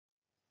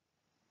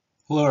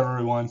Hello,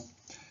 everyone.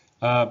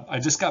 I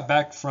just got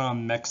back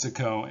from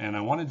Mexico and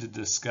I wanted to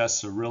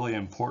discuss a really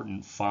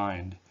important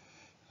find.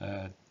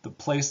 The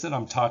place that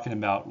I'm talking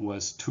about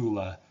was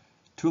Tula.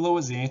 Tula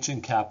was the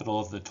ancient capital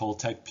of the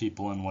Toltec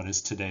people in what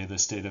is today the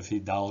state of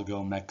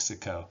Hidalgo,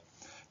 Mexico.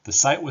 The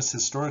site was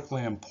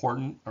historically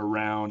important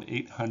around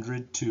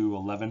 800 to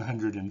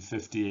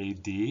 1150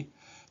 AD.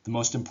 The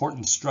most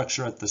important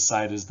structure at the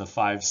site is the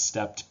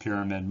five-stepped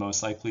pyramid,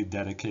 most likely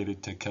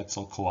dedicated to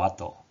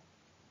Quetzalcoatl.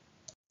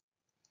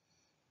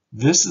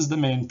 This is the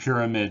main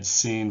pyramid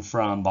seen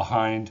from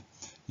behind.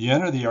 You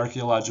enter the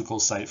archaeological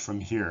site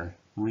from here.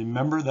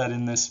 Remember that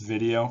in this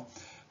video,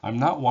 I'm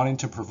not wanting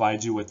to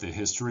provide you with a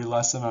history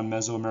lesson on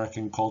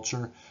Mesoamerican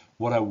culture.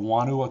 What I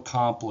want to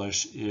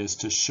accomplish is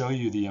to show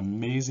you the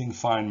amazing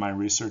find my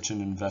research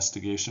and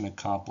investigation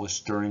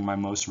accomplished during my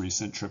most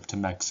recent trip to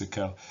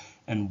Mexico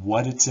and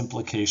what its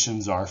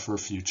implications are for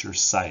future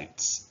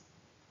sites.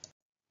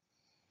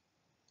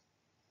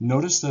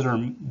 Notice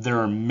that there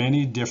are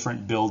many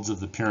different builds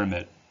of the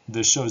pyramid.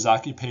 This shows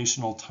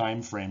occupational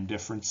time frame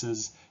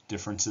differences,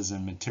 differences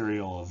in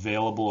material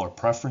available or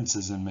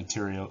preferences in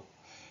material,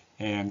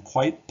 and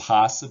quite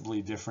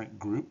possibly different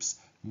groups,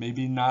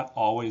 maybe not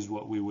always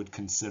what we would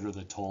consider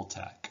the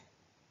Toltec.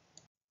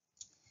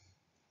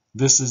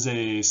 This is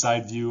a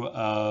side view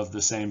of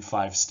the same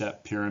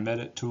five-step pyramid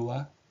at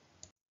Tula.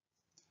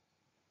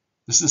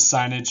 This is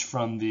signage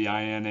from the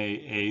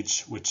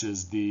INAH, which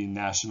is the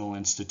National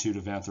Institute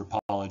of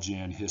Anthropology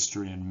and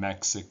History in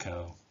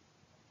Mexico.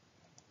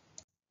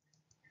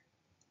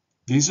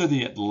 These are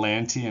the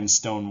Atlantean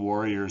stone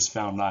warriors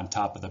found on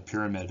top of the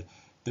pyramid.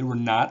 They were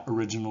not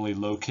originally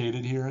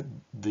located here.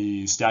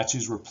 The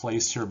statues were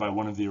placed here by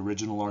one of the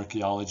original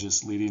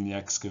archaeologists leading the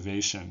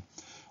excavation.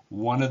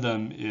 One of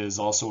them is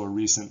also a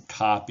recent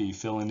copy,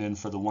 filling in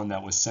for the one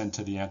that was sent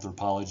to the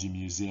Anthropology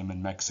Museum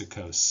in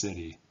Mexico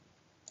City.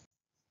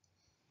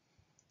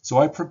 So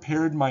I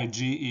prepared my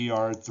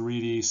GER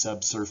 3D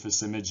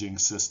subsurface imaging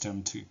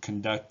system to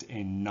conduct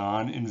a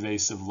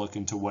non-invasive look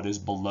into what is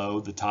below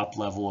the top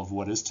level of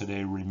what is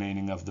today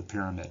remaining of the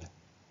pyramid.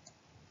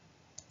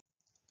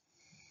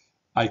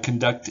 I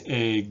conduct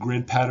a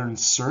grid pattern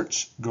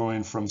search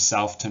going from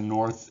south to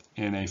north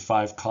in a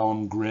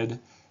 5-column grid,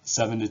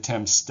 7 to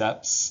 10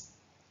 steps,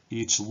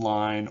 each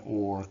line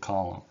or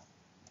column.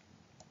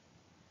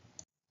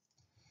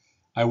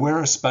 I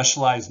wear a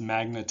specialized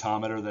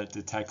magnetometer that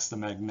detects the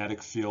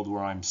magnetic field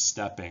where I'm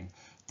stepping.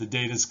 The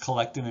data is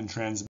collected and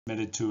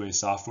transmitted to a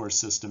software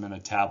system in a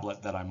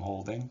tablet that I'm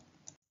holding.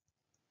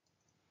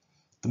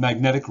 The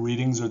magnetic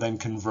readings are then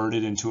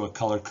converted into a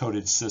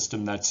color-coded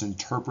system that's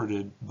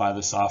interpreted by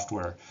the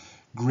software.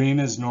 Green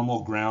is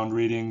normal ground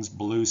readings,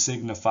 blue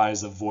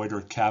signifies a void or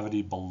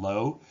cavity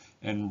below,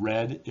 and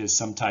red is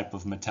some type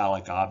of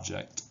metallic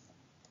object.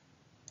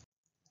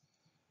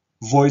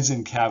 Voids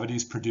and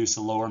cavities produce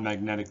a lower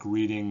magnetic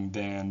reading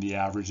than the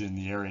average in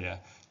the area.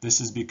 This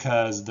is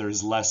because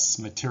there's less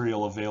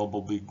material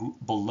available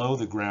below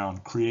the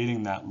ground,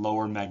 creating that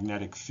lower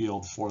magnetic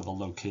field for the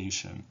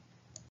location.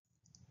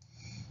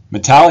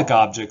 Metallic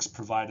objects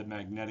provide a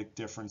magnetic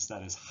difference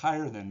that is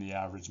higher than the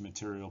average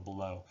material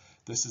below.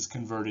 This is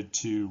converted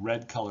to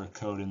red color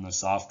code in the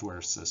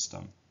software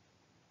system.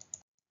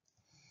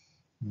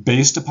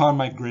 Based upon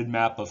my grid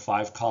map of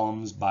 5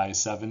 columns by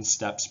 7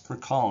 steps per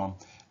column,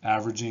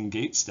 averaging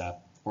gate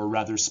step, or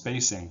rather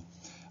spacing,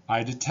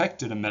 I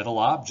detected a metal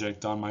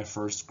object on my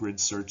first grid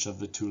search of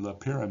the Tula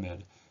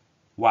pyramid.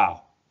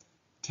 Wow!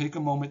 Take a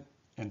moment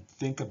and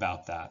think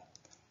about that.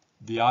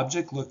 The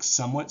object looks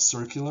somewhat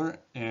circular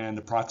and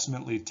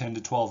approximately 10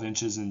 to 12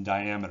 inches in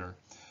diameter.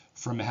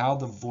 From how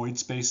the void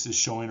space is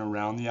showing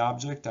around the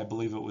object, I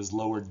believe it was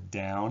lowered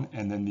down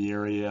and then the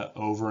area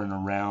over and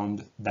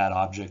around that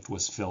object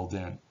was filled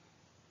in.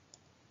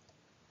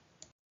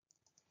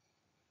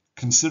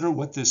 Consider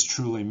what this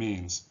truly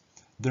means.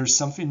 There's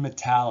something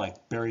metallic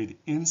buried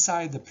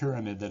inside the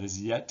pyramid that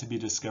is yet to be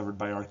discovered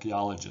by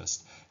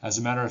archaeologists. As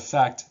a matter of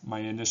fact, my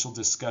initial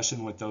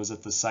discussion with those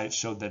at the site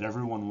showed that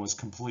everyone was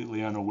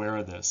completely unaware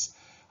of this.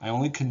 I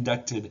only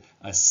conducted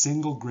a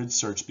single grid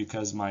search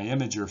because my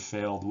imager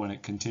failed when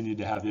it continued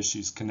to have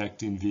issues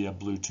connecting via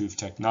Bluetooth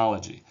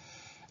technology.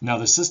 Now,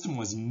 the system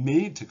was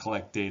made to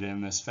collect data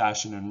in this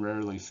fashion and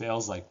rarely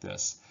fails like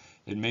this.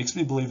 It makes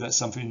me believe that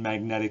something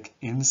magnetic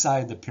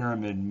inside the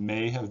pyramid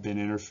may have been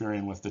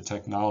interfering with the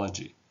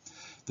technology.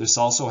 This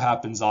also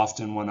happens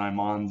often when I'm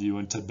on the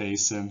Uinta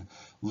Basin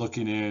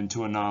looking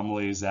into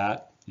anomalies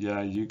at,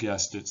 yeah, you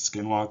guessed it,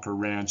 Skinwalker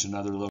Ranch and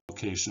other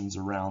locations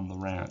around the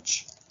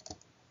ranch.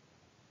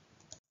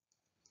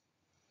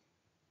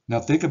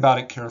 Now think about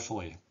it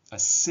carefully. A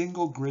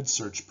single grid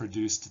search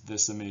produced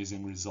this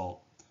amazing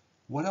result.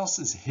 What else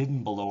is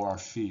hidden below our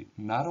feet,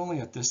 not only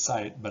at this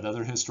site, but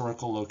other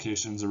historical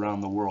locations around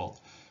the world?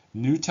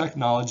 New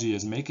technology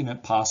is making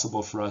it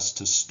possible for us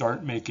to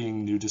start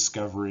making new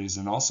discoveries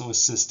and also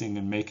assisting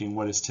in making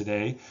what is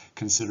today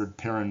considered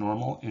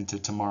paranormal into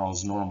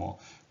tomorrow's normal,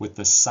 with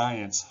the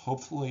science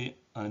hopefully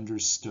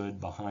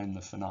understood behind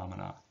the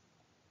phenomena.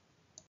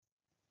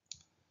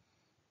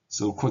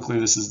 So quickly,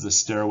 this is the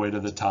stairway to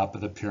the top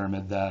of the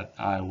pyramid that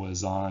I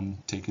was on,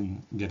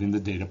 getting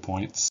the data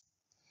points.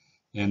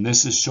 And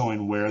this is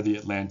showing where the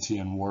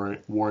Atlantean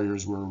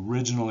warriors were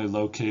originally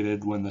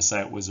located when the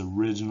site was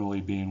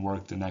originally being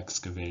worked and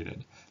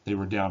excavated. They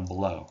were down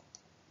below.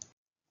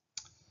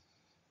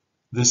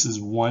 This is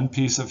one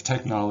piece of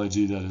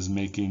technology that is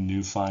making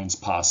new finds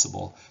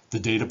possible. The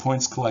data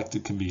points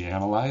collected can be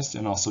analyzed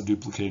and also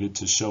duplicated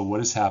to show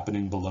what is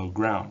happening below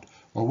ground,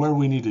 or where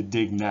we need to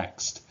dig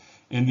next.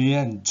 In the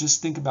end,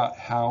 just think about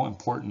how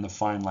important a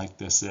find like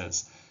this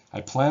is.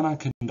 I plan on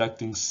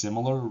conducting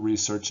similar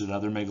research at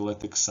other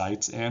megalithic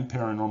sites and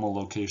paranormal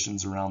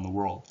locations around the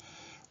world.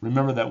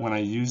 Remember that when I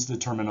use the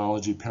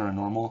terminology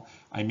paranormal,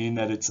 I mean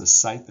that it's a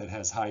site that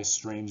has high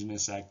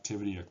strangeness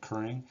activity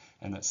occurring,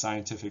 and that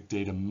scientific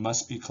data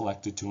must be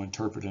collected to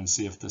interpret and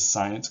see if the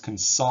science can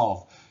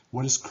solve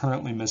what is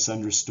currently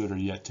misunderstood or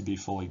yet to be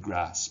fully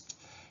grasped.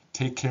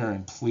 Take care,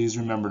 and please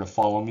remember to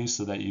follow me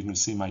so that you can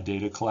see my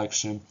data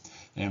collection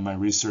and my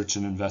research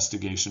and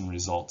investigation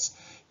results.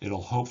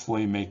 It'll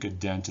hopefully make a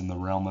dent in the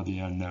realm of the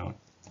unknown.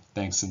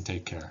 Thanks and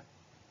take care.